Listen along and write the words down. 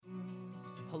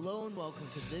Hello and welcome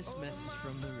to this message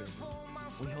from the river.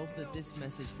 We hope that this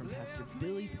message from Pastor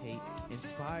Billy Pate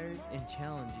inspires and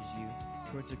challenges you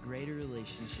towards a greater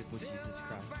relationship with Jesus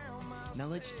Christ. Now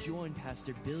let's join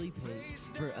Pastor Billy Pate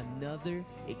for another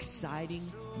exciting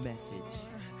message.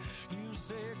 You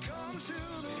say, come to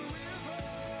the river,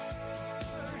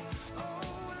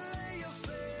 lay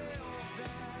yourself down.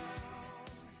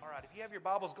 All right, if you have your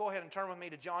Bibles, go ahead and turn with me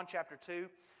to John chapter 2.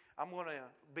 I'm going to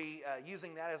be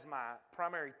using that as my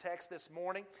primary text this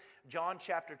morning. John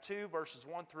chapter 2, verses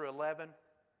 1 through 11.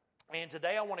 And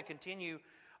today I want to continue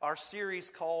our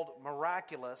series called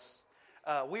Miraculous.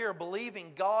 We are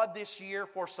believing God this year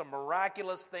for some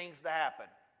miraculous things to happen.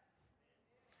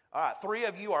 All right, 3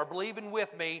 of you are believing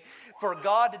with me for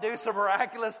God to do some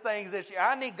miraculous things this year.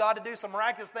 I need God to do some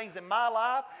miraculous things in my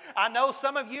life. I know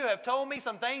some of you have told me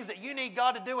some things that you need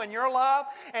God to do in your life.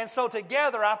 And so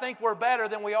together, I think we're better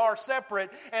than we are separate.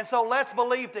 And so let's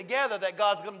believe together that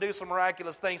God's going to do some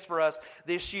miraculous things for us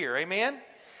this year. Amen?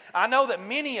 I know that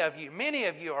many of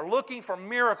you are looking for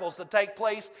miracles to take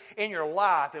place in your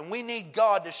life, and we need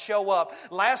God to show up.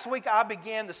 Last week I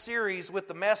began the series with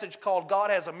the message called God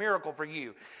Has a Miracle for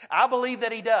You. I believe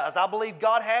that He does. I believe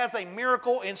God has a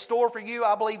miracle in store for you.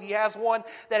 I believe He has one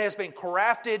that has been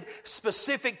crafted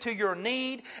specific to your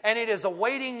need, and it is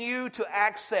awaiting you to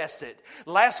access it.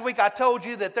 Last week I told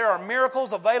you that there are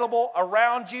miracles available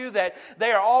around you, that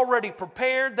they are already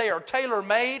prepared, they are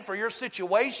tailor-made for your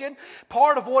situation.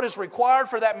 Part of what is required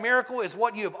for that miracle is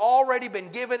what you have already been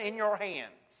given in your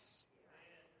hands.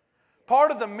 Part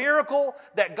of the miracle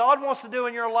that God wants to do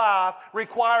in your life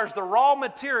requires the raw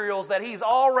materials that He's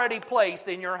already placed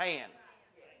in your hand.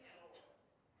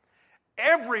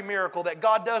 Every miracle that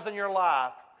God does in your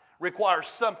life requires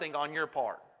something on your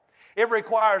part. It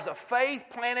requires a faith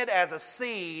planted as a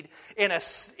seed in a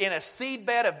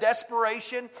seedbed of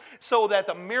desperation so that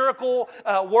the miracle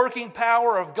working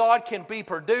power of God can be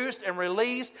produced and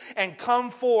released and come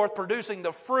forth producing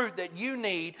the fruit that you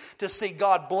need to see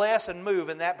God bless and move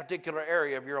in that particular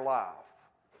area of your life.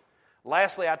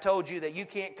 Lastly, I told you that you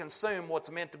can't consume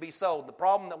what's meant to be sold. The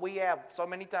problem that we have so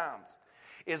many times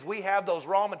is we have those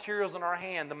raw materials in our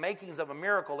hand, the makings of a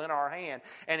miracle in our hand,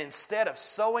 and instead of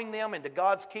sowing them into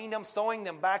God's kingdom, sowing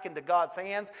them back into God's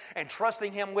hands, and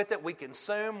trusting Him with it, we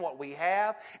consume what we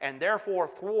have, and therefore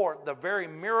thwart the very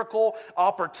miracle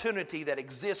opportunity that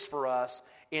exists for us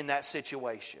in that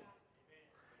situation.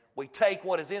 We take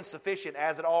what is insufficient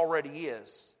as it already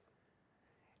is,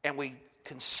 and we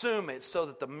consume it so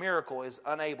that the miracle is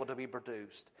unable to be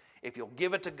produced. If you'll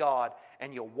give it to God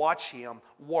and you'll watch Him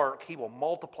work, He will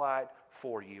multiply it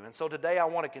for you. And so today I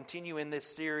want to continue in this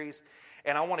series,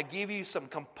 and I want to give you some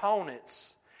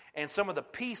components and some of the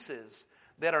pieces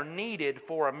that are needed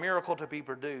for a miracle to be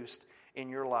produced in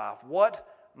your life. What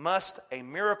must a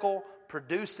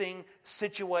miracle-producing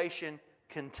situation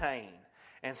contain?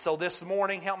 And so this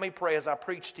morning, help me pray as I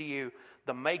preach to you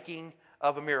the making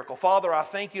of a miracle. Father, I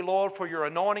thank you, Lord, for your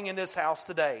anointing in this house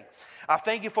today. I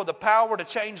thank you for the power to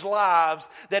change lives,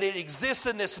 that it exists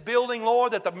in this building,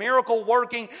 Lord, that the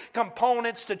miracle-working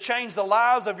components to change the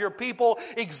lives of your people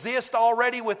exist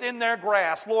already within their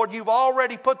grasp. Lord, you've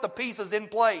already put the pieces in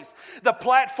place. The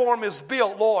platform is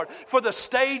built, Lord, for the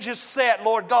stage is set,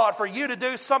 Lord God, for you to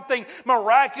do something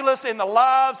miraculous in the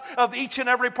lives of each and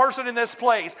every person in this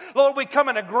place. Lord, we come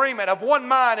in agreement of one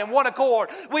mind and one accord.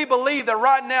 We believe that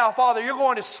right now, Father, you're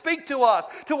going to speak to us,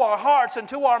 to our hearts and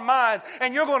to our minds,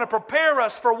 and you're going to prepare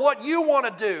us for what you want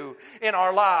to do in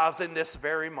our lives in this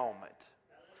very moment.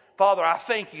 Father, I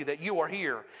thank you that you are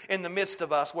here in the midst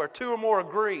of us. Where 2 or more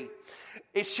agree,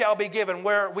 it shall be given.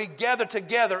 Where we gather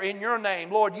together in your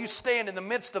name, Lord, you stand in the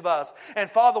midst of us. And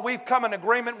Father, we've come in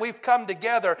agreement. We've come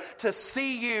together to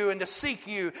see you and to seek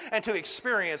you and to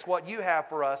experience what you have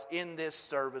for us in this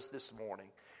service this morning.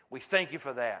 We thank you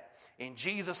for that. In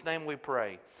Jesus' name we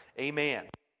pray. Amen.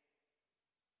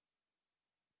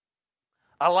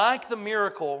 I like the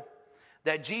miracle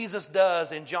that Jesus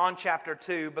does in John chapter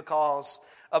 2 because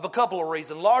of a couple of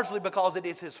reasons. Largely because it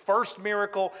is His first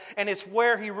miracle, and it's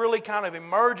where He really kind of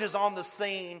emerges on the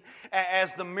scene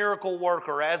as the miracle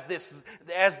worker, as this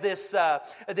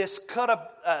cut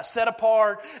up, set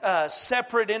apart,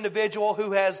 separate individual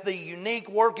who has the unique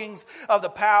workings of the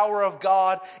power of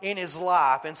God in his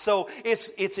life. And so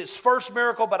it's His first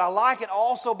miracle, but I like it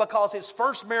also because His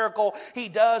first miracle He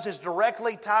does is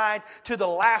directly tied to the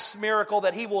last miracle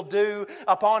that He will do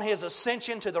upon His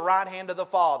ascension to the right hand of the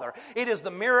Father. It is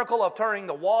the miracle of turning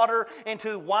the water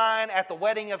into wine at the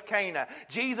wedding of Cana.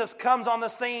 Jesus comes on the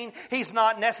scene. He's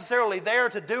not necessarily there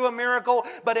to do a miracle,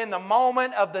 but in the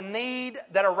moment of the need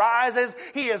that arises,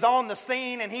 He is on the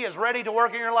scene and He is ready to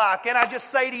work in your life. Can I just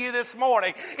say to you this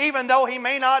morning, even though He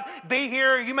may not be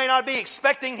here, you may not be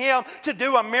expecting Him to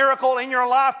do a miracle in your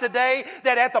life today,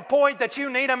 that at the point that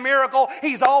you need a miracle,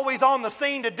 He's always on the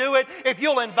scene to do it. If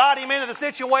you'll invite Him into the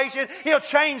situation, He'll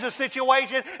change the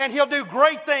situation and He'll do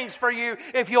great things for you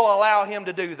if you'll allow Him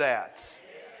to do that.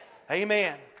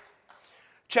 Amen.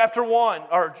 Chapter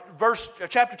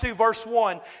 2, verse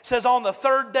 1 says, on the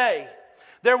third day,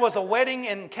 there was a wedding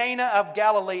in Cana of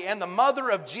Galilee, and the mother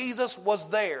of Jesus was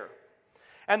there.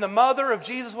 And the mother of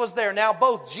Jesus was there. Now,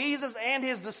 both Jesus and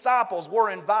His disciples were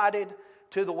invited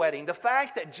to the wedding. The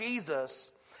fact that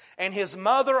Jesus and His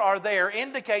mother are there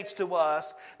indicates to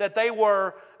us that they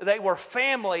were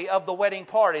family of the wedding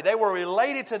party. They were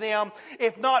related to them.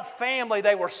 If not family,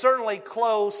 they were certainly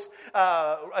close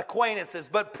acquaintances,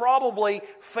 but probably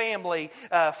family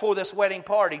for this wedding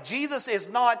party. Jesus is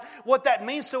not, what that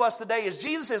means to us today is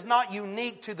Jesus is not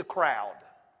unique to the crowd.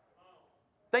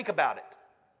 Think about it.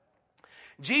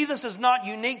 Jesus is not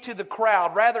unique to the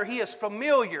crowd. Rather, He is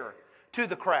familiar to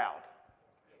the crowd.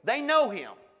 They know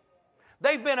Him.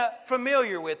 They've been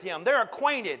familiar with Him. They're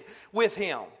acquainted with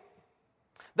Him.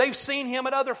 They've seen Him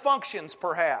at other functions,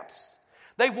 perhaps.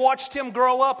 They've watched Him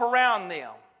grow up around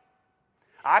them.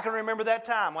 I can remember that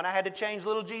time when I had to change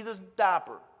little Jesus'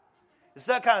 diaper. It's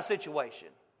that kind of situation.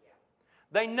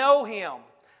 They know Him.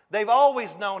 They've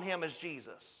always known Him as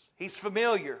Jesus. He's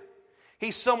familiar.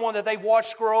 He's someone that they've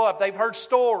watched grow up. They've heard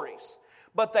stories.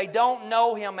 But they don't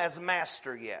know Him as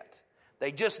Master yet.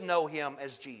 They just know Him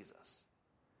as Jesus.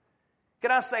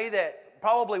 Can I say that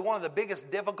probably one of the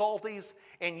biggest difficulties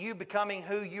in you becoming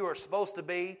who you are supposed to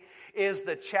be is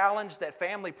the challenge that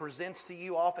family presents to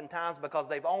you oftentimes because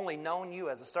they've only known you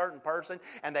as a certain person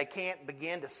and they can't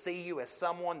begin to see you as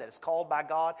someone that is called by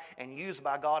God and used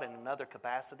by God in another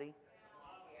capacity?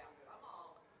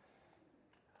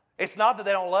 It's not that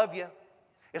they don't love you.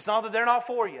 It's not that they're not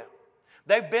for you.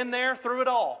 They've been there through it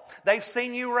all. They've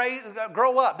seen you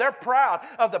grow up. They're proud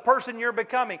of the person you're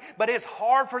becoming. But it's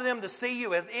hard for them to see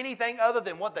you as anything other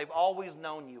than what they've always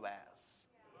known you as.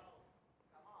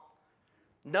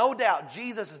 No doubt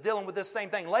Jesus is dealing with this same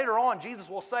thing. Later on, Jesus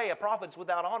will say a prophet's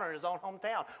without honor in his own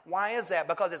hometown. Why is that?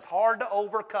 Because it's hard to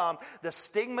overcome the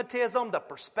stigmatism, the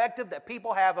perspective that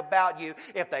people have about you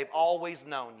if they've always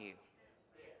known you.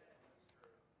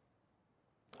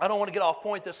 I don't want to get off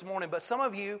point this morning, but some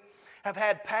of you have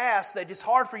had past that it's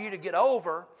hard for you to get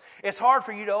over. It's hard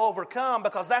for you to overcome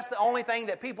because that's the only thing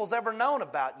that people's ever known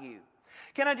about you.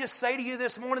 Can I just say to you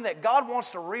this morning that God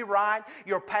wants to rewrite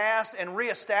your past and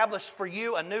reestablish for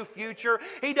you a new future?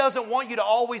 He doesn't want you to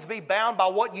always be bound by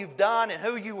what you've done and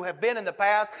who you have been in the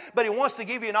past, but He wants to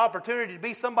give you an opportunity to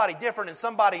be somebody different and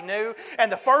somebody new.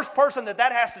 And the first person that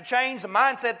has to change, the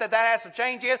mindset that has to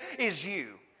change in, is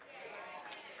you.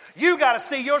 You got to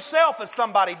see yourself as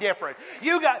somebody different.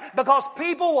 Because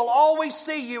people will always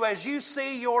see you as you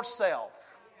see yourself.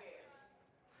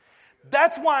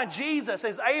 That's why Jesus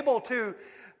is able to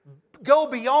go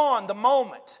beyond the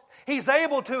moment. He's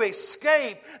able to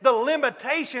escape the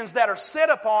limitations that are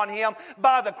set upon Him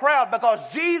by the crowd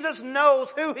because Jesus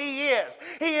knows who He is.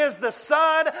 He is the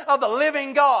Son of the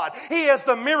living God. He is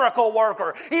the miracle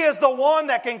worker. He is the one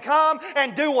that can come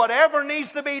and do whatever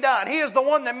needs to be done. He is the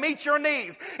one that meets your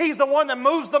needs. He's the one that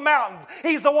moves the mountains.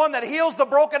 He's the one that heals the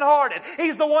brokenhearted.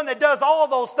 He's the one that does all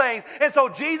those things. And so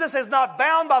Jesus is not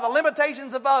bound by the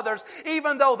limitations of others,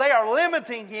 even though they are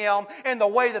limiting Him in the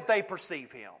way that they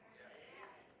perceive Him.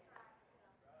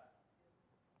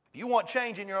 If you want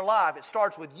change in your life, it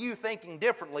starts with you thinking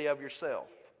differently of yourself.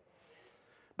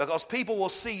 Because people will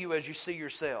see you as you see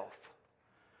yourself.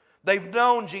 They've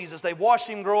known Jesus. They've watched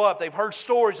Him grow up. They've heard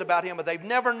stories about Him, but they've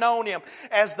never known Him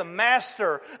as the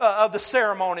master of the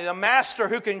ceremony, the master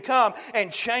who can come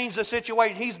and change the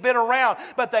situation. He's been around,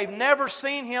 but they've never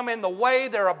seen Him in the way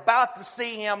they're about to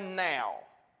see Him now.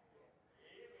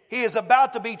 He is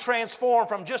about to be transformed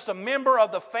from just a member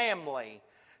of the family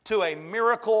to a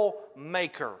miracle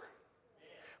maker.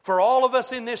 For all of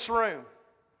us in this room,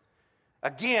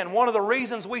 again, one of the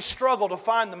reasons we struggle to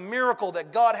find the miracle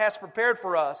that God has prepared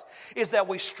for us is that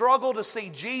we struggle to see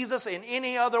Jesus in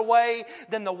any other way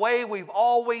than the way we've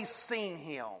always seen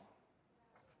Him.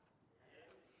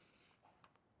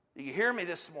 Do you hear me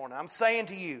this morning? I'm saying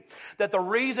to you that the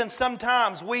reason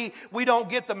sometimes we don't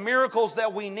get the miracles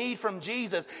that we need from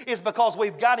Jesus is because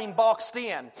we've got Him boxed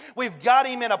in. We've got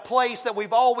Him in a place that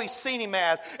we've always seen Him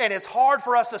as. And it's hard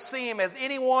for us to see Him as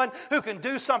anyone who can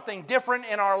do something different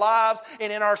in our lives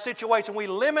and in our situation. We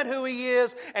limit who He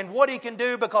is and what He can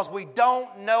do because we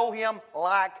don't know Him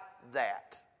like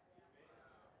that.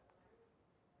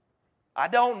 I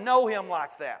don't know Him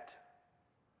like that.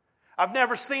 I've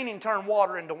never seen Him turn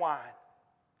water into wine.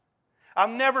 I've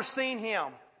never seen Him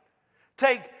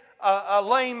take a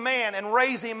lame man and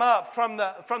raise him up from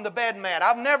the bed mat.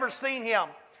 I've never seen Him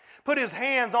put His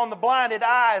hands on the blinded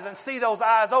eyes and see those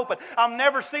eyes open. I've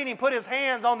never seen Him put His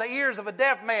hands on the ears of a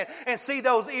deaf man and see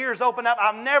those ears open up.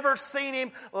 I've never seen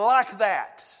Him like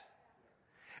that.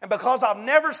 And because I've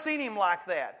never seen Him like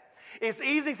that, it's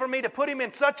easy for me to put Him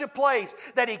in such a place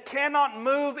that He cannot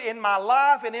move in my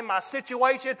life and in my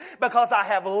situation because I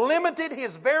have limited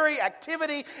His very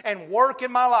activity and work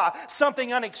in my life.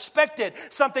 Something unexpected,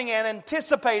 something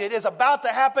unanticipated is about to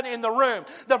happen in the room.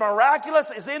 The miraculous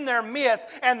is in their midst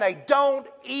and they don't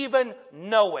even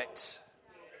know it.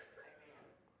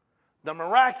 The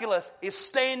miraculous is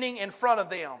standing in front of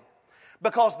them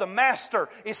because the Master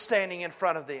is standing in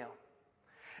front of them.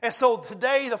 And so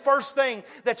today, the first thing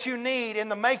that you need in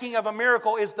the making of a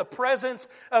miracle is the presence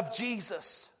of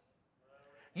Jesus.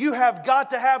 You have got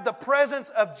to have the presence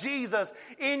of Jesus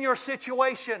in your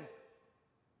situation.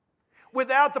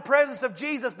 Without the presence of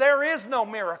Jesus, there is no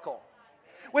miracle.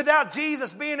 Without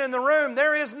Jesus being in the room,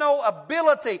 there is no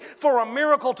ability for a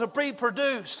miracle to be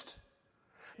produced.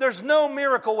 There's no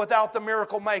miracle without the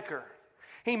miracle maker.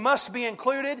 He must be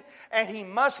included and He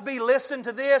must be, listen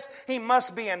to this, He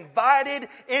must be invited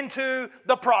into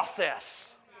the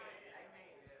process.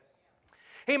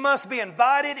 He must be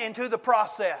invited into the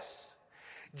process.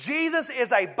 Jesus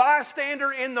is a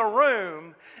bystander in the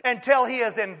room until He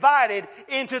is invited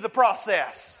into the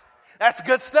process. That's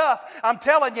good stuff. I'm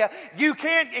telling you, you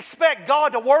can't expect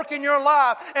God to work in your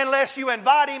life unless you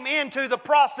invite Him into the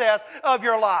process of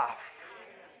your life.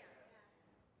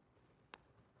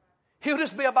 He'll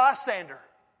just be a bystander.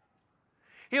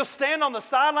 He'll stand on the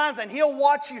sidelines and He'll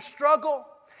watch you struggle.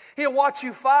 He'll watch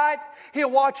you fight.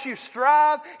 He'll watch you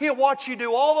strive. He'll watch you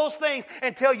do all those things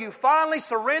until you finally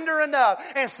surrender enough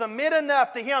and submit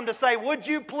enough to Him to say, would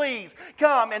you please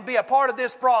come and be a part of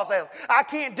this process? I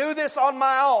can't do this on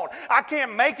my own. I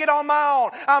can't make it on my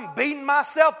own. I'm beating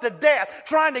myself to death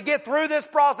trying to get through this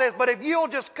process. But if you'll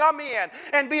just come in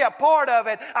and be a part of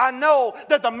it, I know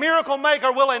that the miracle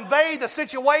maker will invade the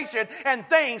situation and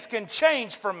things can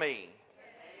change for me.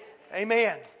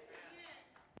 Amen.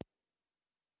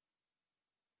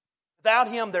 Without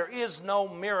Him, there is no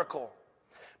miracle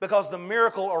because the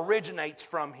miracle originates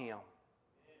from Him.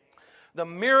 The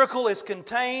miracle is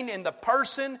contained in the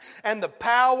person and the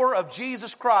power of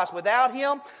Jesus Christ. Without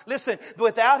Him, listen,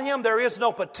 without Him, there is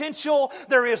no potential,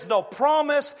 there is no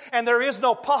promise, and there is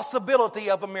no possibility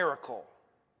of a miracle.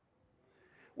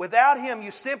 Without Him,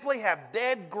 you simply have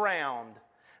dead ground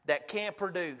that can't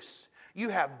produce. You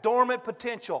have dormant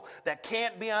potential that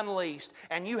can't be unleashed.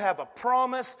 And you have a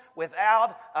promise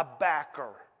without a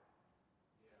backer.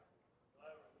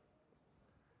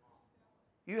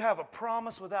 You have a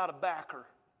promise without a backer.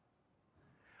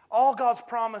 All God's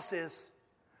promises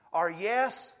are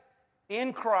yes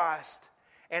in Christ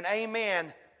and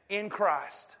amen in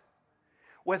Christ.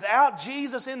 Without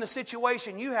Jesus in the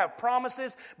situation, you have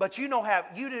promises, but you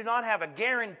do not have a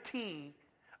guarantee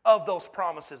of those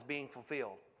promises being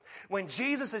fulfilled. When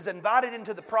Jesus is invited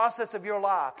into the process of your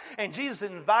life and Jesus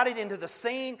is invited into the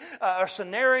scene or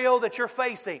scenario that you're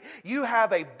facing, you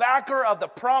have a backer of the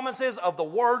promises of the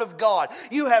Word of God.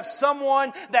 You have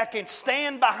someone that can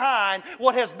stand behind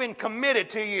what has been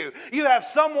committed to you. You have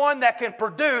someone that can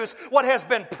produce what has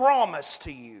been promised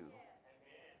to you.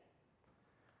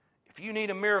 If you need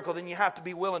a miracle, then you have to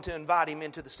be willing to invite Him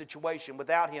into the situation.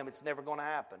 Without Him, it's never going to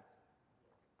happen.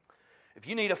 If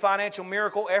you need a financial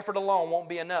miracle, effort alone won't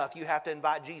be enough. You have to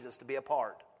invite Jesus to be a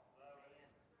part.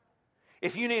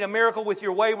 If you need a miracle with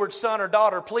your wayward son or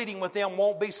daughter, pleading with them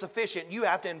won't be sufficient. You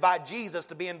have to invite Jesus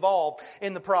to be involved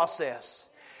in the process.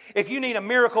 If you need a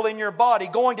miracle in your body,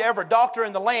 going to every doctor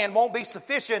in the land won't be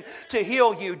sufficient to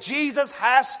heal you. Jesus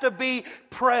has to be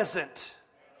present.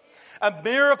 A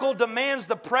miracle demands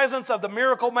the presence of the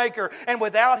miracle maker, and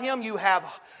without Him, you have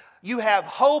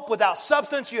hope without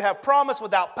substance, you have promise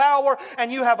without power,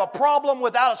 and you have a problem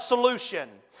without a solution.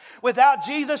 Without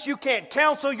Jesus, you can't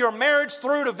counsel your marriage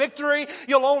through to victory.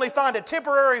 You'll only find a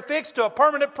temporary fix to a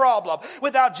permanent problem.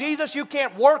 Without Jesus, you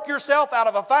can't work yourself out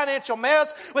of a financial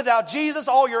mess. Without Jesus,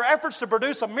 all your efforts to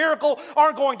produce a miracle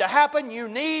aren't going to happen. You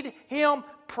need Him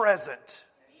present.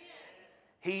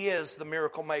 He is the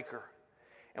miracle maker.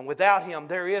 And without Him,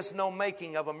 there is no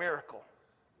making of a miracle.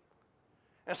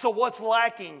 And so what's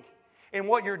lacking in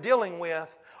what you're dealing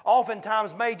with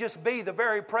oftentimes may just be the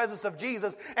very presence of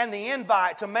Jesus and the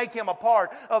invite to make Him a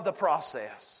part of the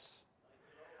process.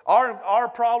 Our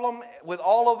problem with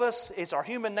all of us, it's our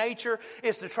human nature,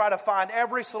 is to try to find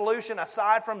every solution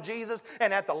aside from Jesus.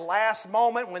 And at the last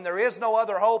moment, when there is no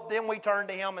other hope, then we turn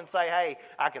to Him and say, hey,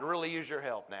 I could really use your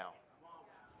help now.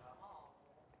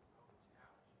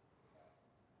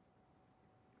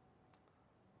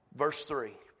 Verse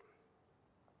 3.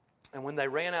 And when they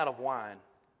ran out of wine,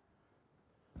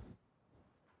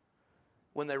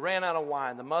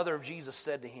 the mother of Jesus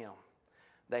said to Him,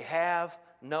 they have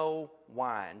no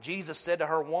wine. Jesus said to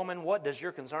her, woman, what does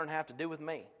your concern have to do with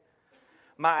me?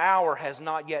 My hour has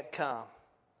not yet come.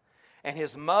 And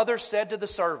His mother said to the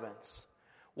servants,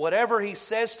 whatever He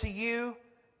says to you,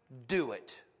 do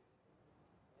it.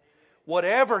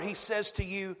 Whatever He says to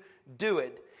you, do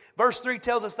it. Verse 3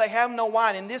 tells us they have no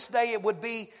wine. In this day it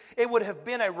would have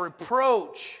been a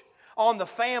reproach on the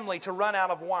family to run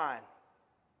out of wine.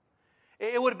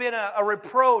 It would have been a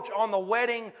reproach on the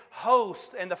wedding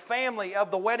host and the family of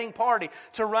the wedding party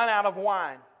to run out of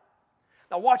wine.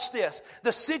 Now watch this.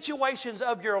 The situations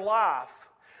of your life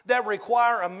that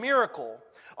require a miracle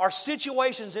are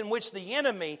situations in which the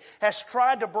enemy has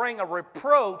tried to bring a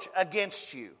reproach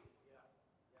against you.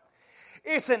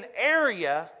 It's an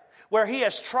area where he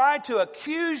has tried to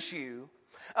accuse you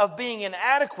of being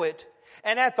inadequate.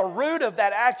 And at the root of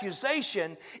that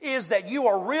accusation is that you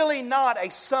are really not a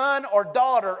son or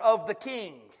daughter of the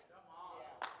King.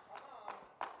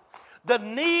 The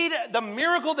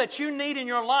miracle that you need in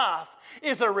your life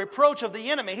is a reproach of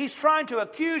the enemy. He's trying to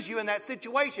accuse you in that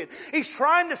situation. He's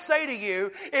trying to say to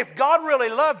you, if God really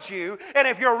loved you, and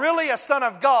if you're really a son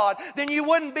of God, then you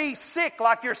wouldn't be sick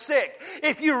like you're sick.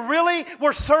 If you really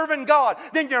were serving God,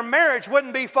 then your marriage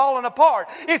wouldn't be falling apart.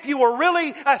 If you were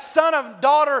really a son or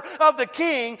daughter of the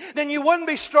King, then you wouldn't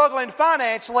be struggling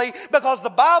financially, because the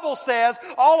Bible says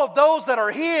all of those that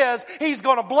are His, He's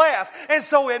going to bless. And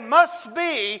so it must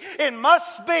be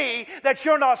that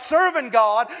you're not serving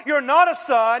God, you're not a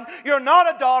son, you're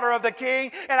not a daughter of the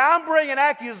King, and I'm bringing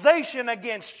accusation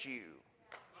against you.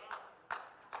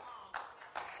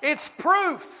 It's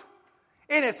proof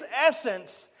in its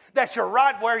essence that you're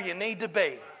right where you need to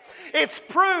be. It's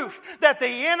proof that the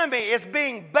enemy is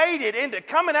being baited into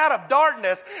coming out of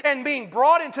darkness and being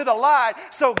brought into the light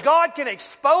so God can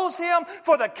expose him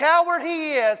for the coward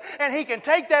he is, and he can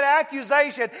take that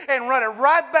accusation and run it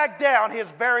right back down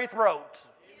his very throat.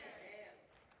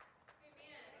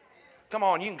 Come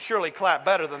on, you can surely clap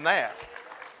better than that.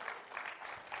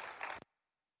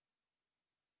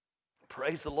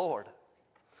 Praise the Lord.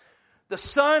 The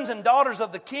sons and daughters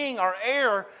of the King are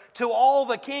heir to all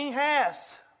the King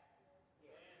has.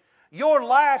 Your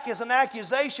lack is an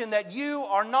accusation that you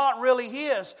are not really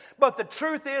His. But the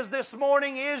truth is this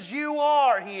morning is you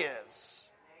are His.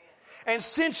 And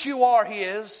since you are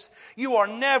His, you are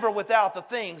never without the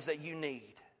things that you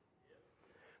need.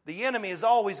 The enemy is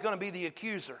always going to be the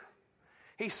accuser.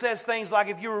 He says things like,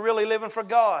 if you were really living for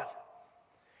God,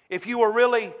 if you were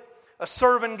really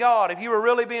serving God, if you were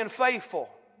really being faithful,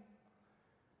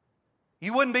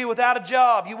 you wouldn't be without a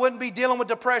job. You wouldn't be dealing with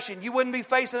depression. You wouldn't be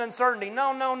facing uncertainty.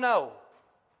 No.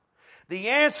 The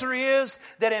answer is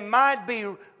that it might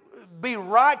be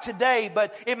right today,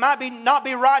 but it might not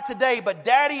be right today, but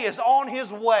Daddy is on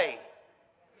His way.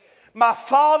 My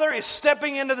Father is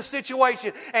stepping into the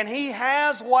situation, and He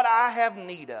has what I have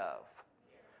need of.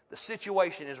 The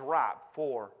situation is ripe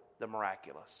for the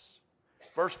miraculous.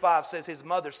 Verse 5 says, His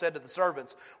mother said to the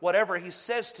servants, whatever He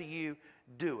says to you,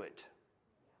 do it.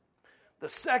 The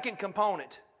second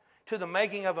component to the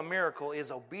making of a miracle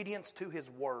is obedience to His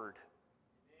Word.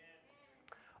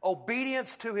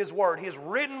 Obedience to His Word. His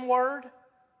written Word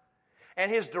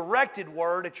and His directed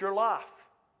Word at your life.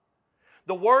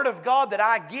 The Word of God that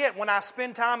I get when I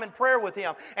spend time in prayer with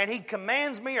Him and He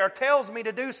commands me or tells me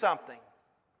to do something.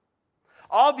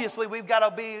 Obviously, we've got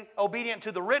to be obedient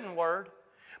to the written Word,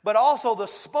 but also the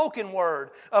spoken Word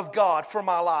of God for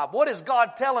my life. What is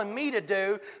God telling me to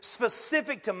do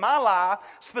specific to my life,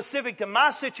 specific to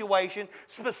my situation,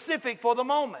 specific for the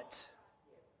moment?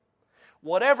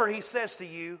 Whatever He says to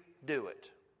you, do it.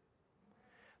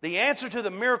 The answer to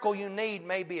the miracle you need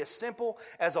may be as simple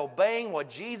as obeying what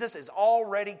Jesus is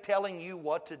already telling you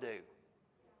what to do.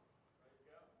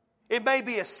 It may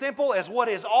be as simple as what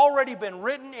has already been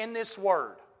written in this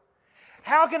Word.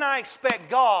 How can I expect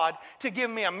God to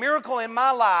give me a miracle in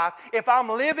my life if I'm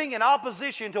living in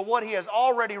opposition to what He has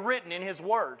already written in His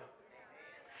Word?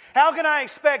 How can I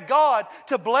expect God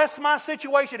to bless my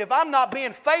situation if I'm not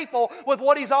being faithful with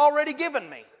what He's already given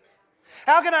me?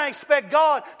 How can I expect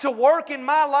God to work in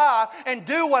my life and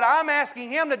do what I'm asking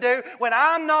Him to do when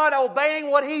I'm not obeying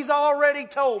what He's already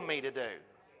told me to do?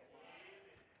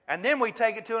 And then we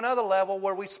take it to another level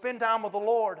where we spend time with the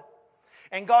Lord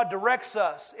and God directs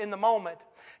us in the moment.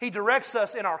 He directs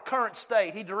us in our current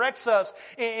state. He directs us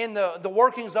in the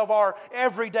workings of our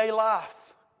everyday life.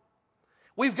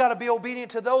 We've got to be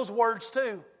obedient to those words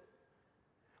too.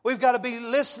 We've got to be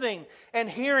listening and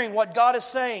hearing what God is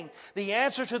saying. The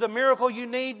answer to the miracle you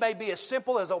need may be as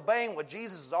simple as obeying what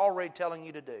Jesus is already telling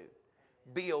you to do.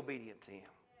 Be obedient to Him.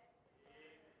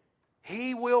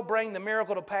 He will bring the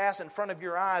miracle to pass in front of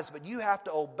your eyes, but you have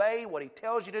to obey what He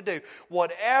tells you to do.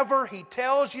 Whatever He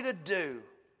tells you to do,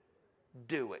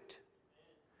 do it.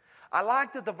 I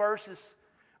like that the verse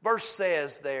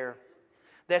says there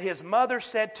that His mother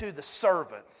said to the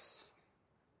servants,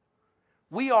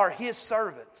 we are His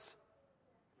servants.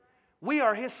 We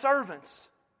are His servants.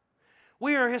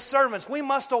 We are His servants. We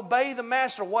must obey the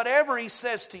Master. Whatever He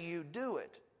says to you, do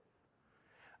it.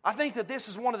 I think that this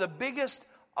is one of the biggest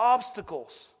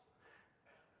obstacles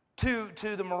to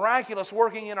the miraculous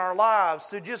working in our lives,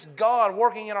 to just God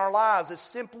working in our lives, is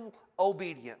simple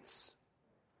obedience.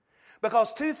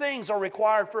 Because two things are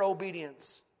required for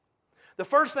obedience. The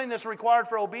first thing that's required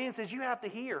for obedience is you have to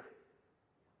hear.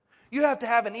 You have to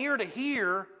have an ear to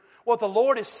hear what the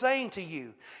Lord is saying to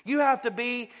you. You have to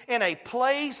be in a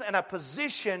place and a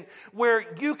position where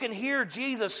you can hear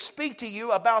Jesus speak to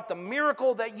you about the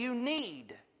miracle that you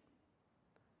need.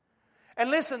 And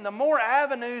listen, the more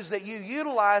avenues that you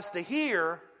utilize to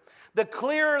hear, the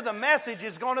clearer the message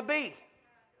is going to be.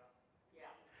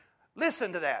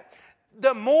 Listen to that.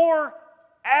 The more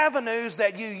avenues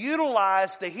that you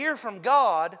utilize to hear from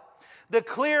God, the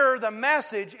clearer the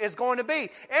message is going to be.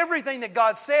 Everything that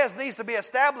God says needs to be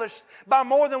established by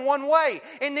more than one way.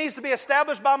 It needs to be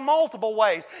established by multiple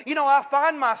ways. You know, I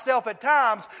find myself at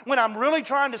times when I'm really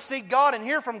trying to seek God and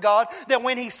hear from God, that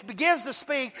when He begins to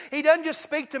speak, He doesn't just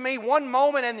speak to me one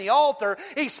moment in the altar.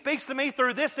 He speaks to me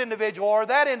through this individual or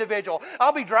that individual.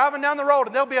 I'll be driving down the road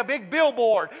and there'll be a big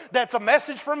billboard that's a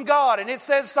message from God, and it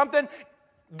says something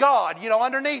God,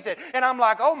 underneath it. And I'm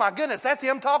like, oh my goodness, that's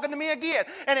Him talking to me again.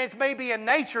 And it may be in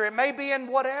nature. It may be in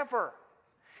whatever.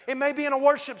 It may be in a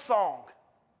worship song.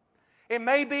 It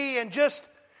may be in just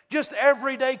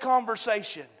everyday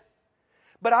conversation.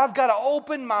 But I've got to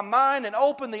open my mind and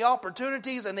open the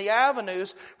opportunities and the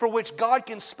avenues for which God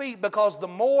can speak, because the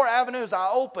more avenues I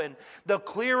open, the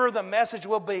clearer the message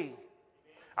will be.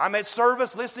 I'm at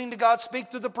service listening to God speak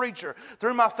through the preacher,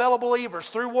 through my fellow believers,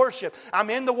 through worship. I'm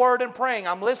in the Word and praying.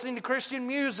 I'm listening to Christian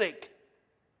music.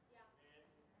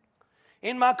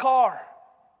 In my car.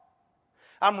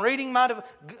 I'm reading my...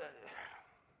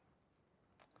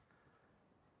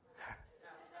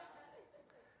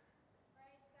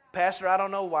 Pastor, I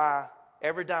don't know why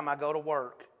every time I go to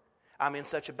work, I'm in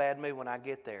such a bad mood when I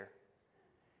get there.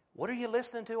 What are you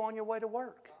listening to on your way to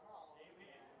work?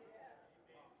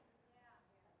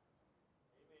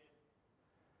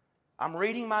 I'm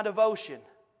reading my devotion.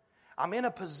 I'm in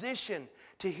a position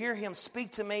to hear Him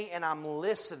speak to me, and I'm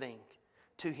listening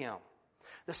to Him.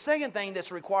 The second thing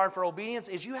that's required for obedience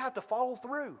is you have to follow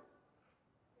through.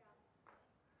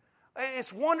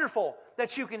 It's wonderful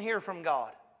that you can hear from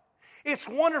God. It's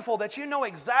wonderful that you know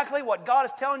exactly what God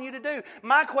is telling you to do.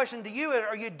 My question to you is,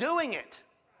 are you doing it?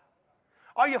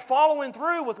 Are you following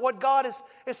through with what God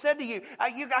has said to you?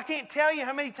 I can't tell you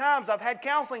how many times I've had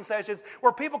counseling sessions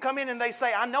where people come in and they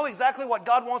say, I know exactly what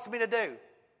God wants me to do.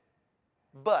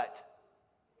 But,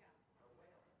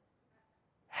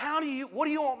 what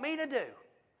do you want me to do?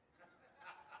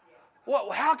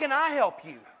 How can I help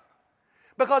you?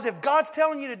 Because if God's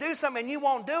telling you to do something and you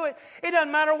won't do it, it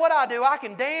doesn't matter what I do. I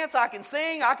can dance, I can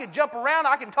sing, I can jump around,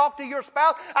 I can talk to your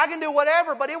spouse, I can do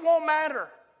whatever, but it won't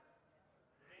matter.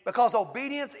 Because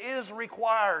obedience is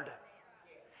required.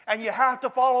 And you have to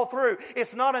follow through.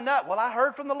 It's not enough. Well, I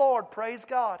heard from the Lord. Praise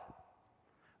God.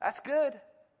 That's good.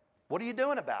 What are you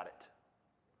doing about it?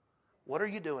 What are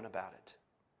you doing about it?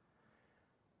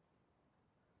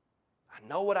 I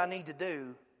know what I need to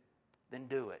do, then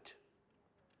do it.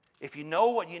 If you know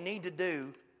what you need to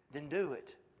do, then do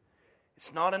it.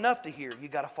 It's not enough to hear. You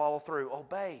got to follow through.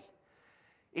 Obey.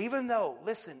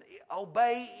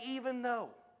 Obey even though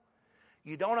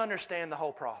you don't understand the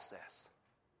whole process.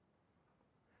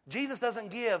 Jesus doesn't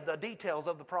give the details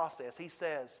of the process. He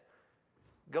says,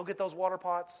 go get those water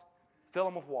pots, fill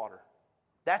them with water.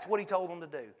 That's what He told them to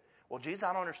do. Well, Jesus,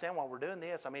 I don't understand why we're doing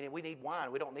this. I mean, we need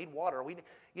wine. We don't need water.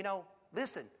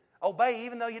 Listen, obey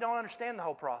even though you don't understand the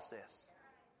whole process.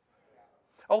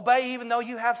 Obey even though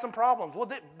you have some problems. Well,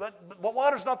 but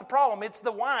water's not the problem. It's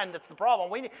the wine that's the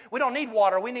problem. We don't need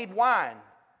water. We need wine.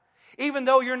 Even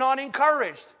though you're not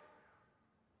encouraged,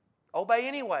 obey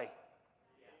anyway.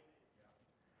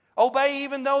 Obey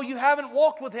even though you haven't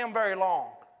walked with Him very long.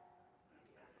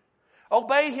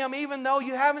 Obey Him even though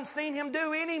you haven't seen Him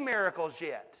do any miracles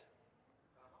yet.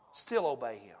 Still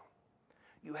obey Him.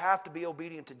 You have to be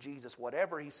obedient to Jesus.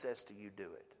 Whatever He says to you, do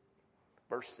it.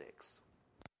 Verse 6.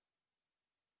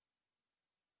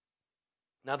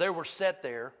 Now there were set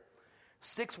there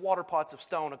 6 water pots of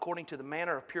stone according to the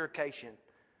manner of purification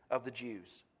of the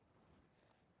Jews,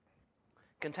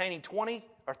 containing 20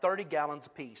 or 30 gallons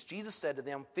apiece. Jesus said to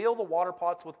them, fill the water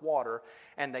pots with water,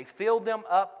 and they filled them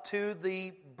up to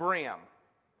the brim.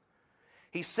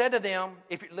 He said to them,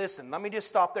 listen, let me just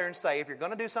stop there and say, if you're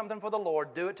going to do something for the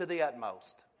Lord, do it to the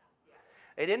utmost.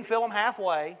 They didn't fill them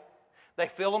halfway. They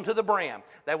filled them to the brim.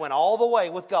 They went all the way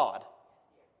with God.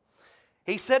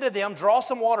 He said to them, draw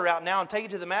some water out now and take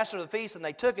it to the master of the feast. And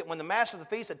they took it. When the master of the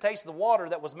feast had tasted the water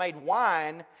that was made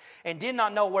wine and did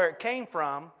not know where it came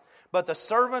from, but the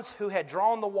servants who had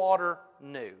drawn the water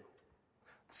knew.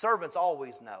 The servants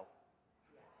always know.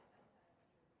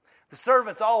 The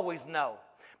servants always know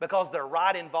because they're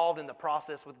right involved in the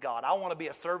process with God. I want to be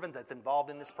a servant that's involved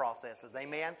in this process.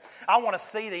 Amen? I want to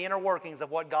see the inner workings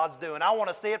of what God's doing. I want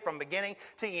to see it from beginning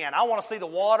to end. I want to see the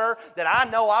water that I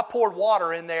know I poured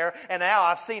water in there and now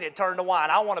I've seen it turn to wine.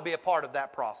 I want to be a part of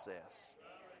that process.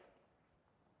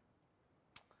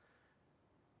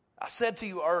 I said to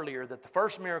you earlier that the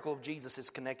first miracle of Jesus is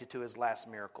connected to His last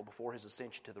miracle before His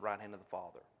ascension to the right hand of the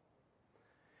Father.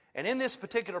 And in this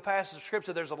particular passage of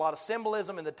Scripture, there's a lot of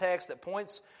symbolism in the text that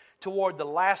points toward the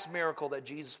last miracle that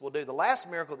Jesus will do. The last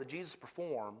miracle that Jesus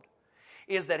performed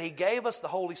is that He gave us the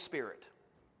Holy Spirit.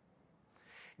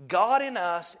 God in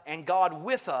us and God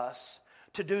with us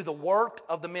to do the work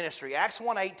of the ministry. Acts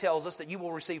 1:8 tells us that you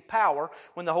will receive power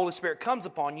when the Holy Spirit comes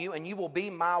upon you, and you will be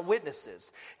my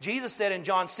witnesses. Jesus said in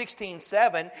John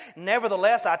 16:7,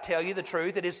 nevertheless, I tell you the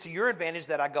truth, it is to your advantage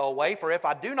that I go away, for if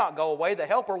I do not go away, the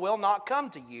Helper will not come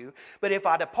to you. But if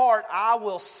I depart, I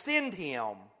will send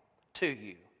Him to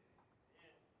you.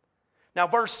 Now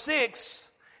verse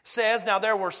 6 says, now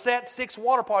there were set 6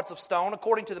 water pots of stone,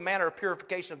 according to the manner of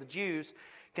purification of the Jews,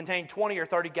 contain 20 or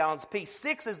 30 gallons apiece.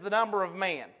 6 is the number of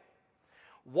man.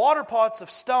 Water pots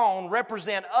of stone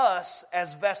represent us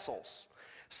as vessels.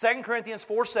 2 Corinthians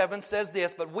 4:7 says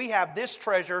this, but we have this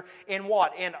treasure in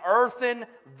what? In earthen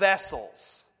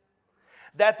vessels,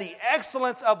 that the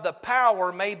excellence of the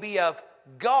power may be of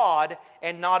God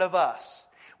and not of us.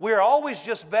 We are always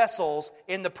just vessels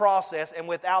in the process, and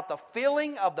without the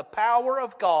filling of the power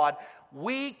of God,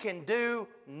 we can do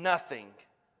nothing.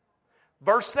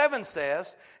 Verse 7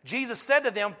 says, Jesus said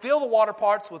to them, fill the water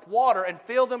pots with water and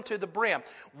fill them to the brim.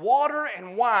 Water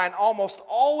and wine almost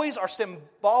always are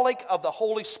symbolic of the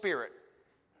Holy Spirit.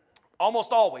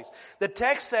 Almost always. The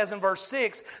text says in verse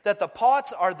 6 that the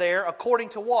pots are there according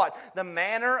to what? The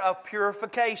manner of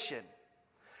purification.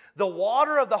 The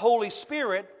water of the Holy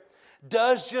Spirit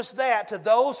does just that to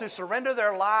those who surrender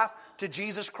their life to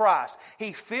Jesus Christ.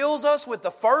 He fills us with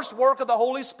the first work of the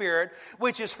Holy Spirit,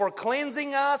 which is for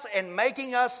cleansing us and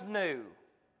making us new.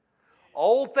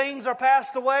 Old things are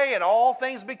passed away and all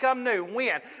things become new.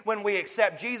 When? When we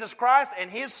accept Jesus Christ and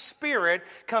His Spirit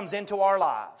comes into our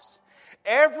lives.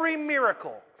 Every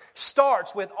miracle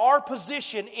starts with our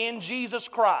position in Jesus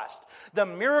Christ. The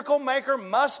miracle maker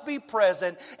must be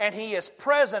present, and He is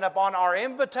present upon our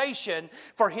invitation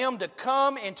for Him to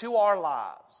come into our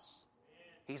lives.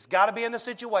 He's got to be in the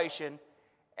situation,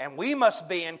 and we must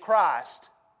be in Christ.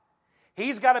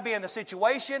 He's got to be in the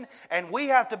situation, and we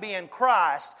have to be in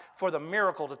Christ for the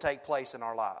miracle to take place in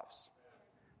our lives.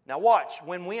 Now watch,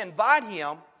 when we invite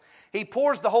Him, He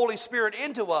pours the Holy Spirit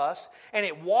into us, and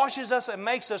it washes us and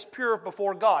makes us pure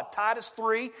before God. Titus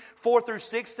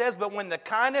 3:4-6 says, but when the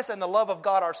kindness and the love of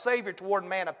God our Savior toward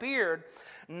man appeared,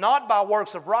 not by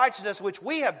works of righteousness which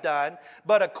we have done,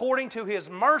 but according to His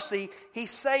mercy He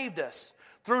saved us,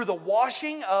 through the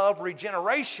washing of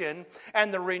regeneration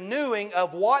and the renewing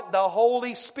of what? The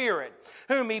Holy Spirit,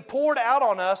 whom He poured out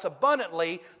on us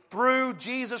abundantly through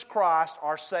Jesus Christ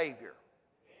our Savior.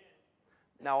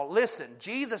 Now listen,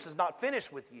 Jesus is not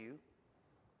finished with you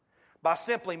by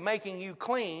simply making you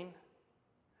clean.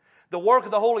 The work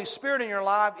of the Holy Spirit in your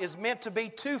life is meant to be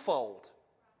twofold.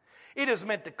 It is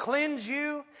meant to cleanse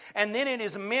you, and then it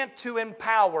is meant to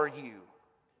empower you.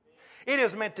 It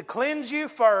is meant to cleanse you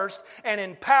first and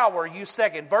empower you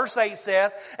second. Verse 8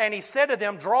 says, and he said to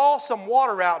them, draw some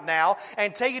water out now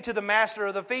and take it to the master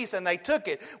of the feast. And they took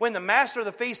it. When the master of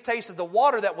the feast tasted the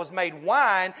water that was made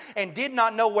wine and did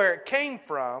not know where it came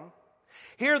from.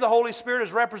 Here the Holy Spirit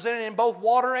is represented in both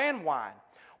water and wine.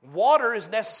 Water is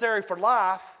necessary for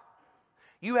life.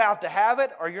 You have to have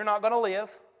it or you're not going to live.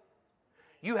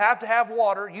 You have to have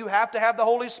water. You have to have the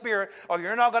Holy Spirit or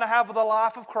you're not going to have the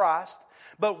life of Christ.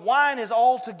 But wine is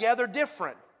altogether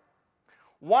different.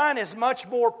 Wine is much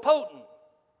more potent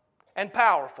and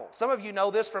powerful. Some of you know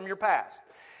this from your past.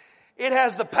 It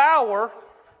has the power.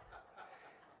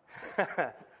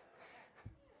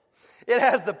 It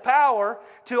has the power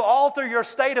to alter your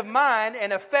state of mind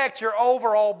and affect your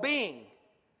overall being.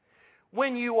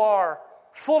 When you are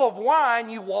full of wine,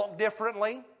 you walk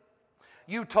differently.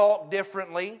 You talk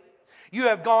differently. You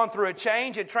have gone through a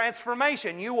change and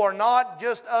transformation. You are not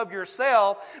just of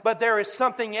yourself, but there is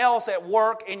something else at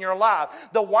work in your life.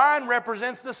 The wine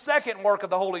represents the second work of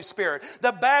the Holy Spirit,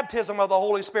 the baptism of the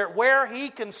Holy Spirit, where He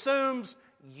consumes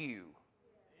you.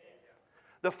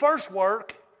 The first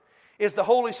work is the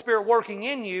Holy Spirit working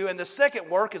in you, and the second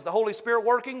work is the Holy Spirit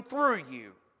working through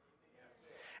you.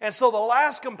 And so the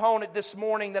last component this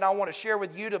morning that I want to share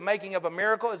with you, the making of a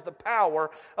miracle, is the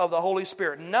power of the Holy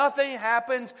Spirit. Nothing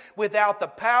happens without the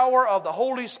power of the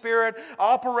Holy Spirit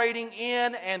operating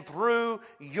in and through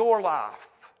your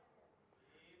life.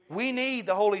 We need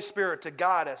the Holy Spirit to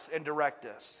guide us and direct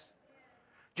us.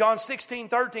 John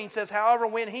 16:13 says, however,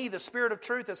 when He, the Spirit of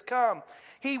truth, has come,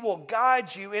 He will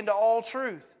guide you into all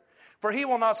truth. For He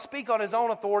will not speak on His own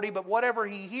authority, but whatever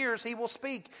He hears, He will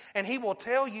speak, and He will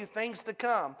tell you things to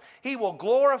come. He will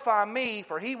glorify Me,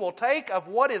 for He will take of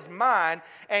what is mine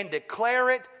and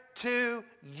declare it to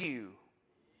you.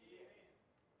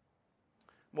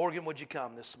 Morgan, would you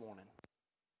come this morning?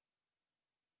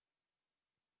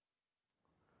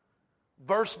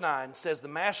 Verse 9 says, the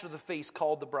master of the feast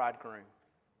called the bridegroom.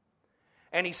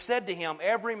 And he said to him,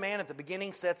 every man at the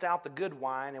beginning sets out the good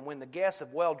wine, and when the guests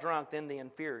have well drunk, then the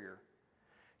inferior.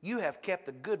 You have kept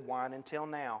the good wine until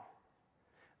now.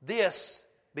 This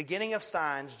beginning of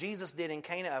signs Jesus did in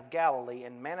Cana of Galilee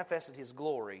and manifested His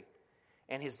glory,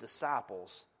 and His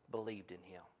disciples believed in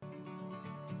Him.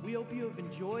 We hope you have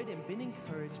enjoyed and been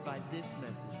encouraged by this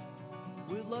message.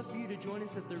 We would love for you to join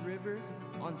us at the River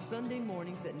on Sunday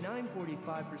mornings at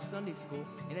 9:45 for Sunday school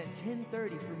and at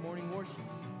 10:30 for morning worship.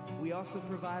 We also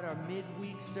provide our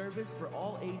midweek service for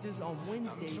all ages on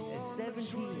Wednesdays at 7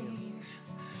 p.m.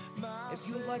 If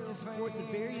you would like to support the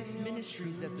various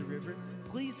ministries at the River,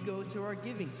 please go to our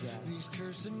giving tab.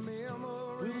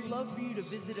 We would love for you to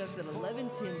visit us at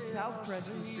 1110 South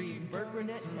Preston Street in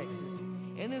Burkburnett, Texas.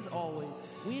 And as always,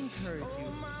 we encourage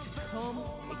you to come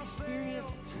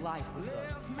experience life with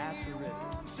us at the River.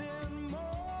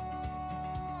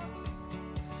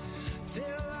 Till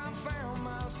I found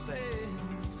myself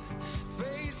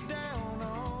face down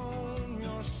on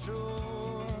your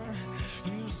shore.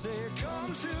 You said,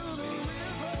 come to the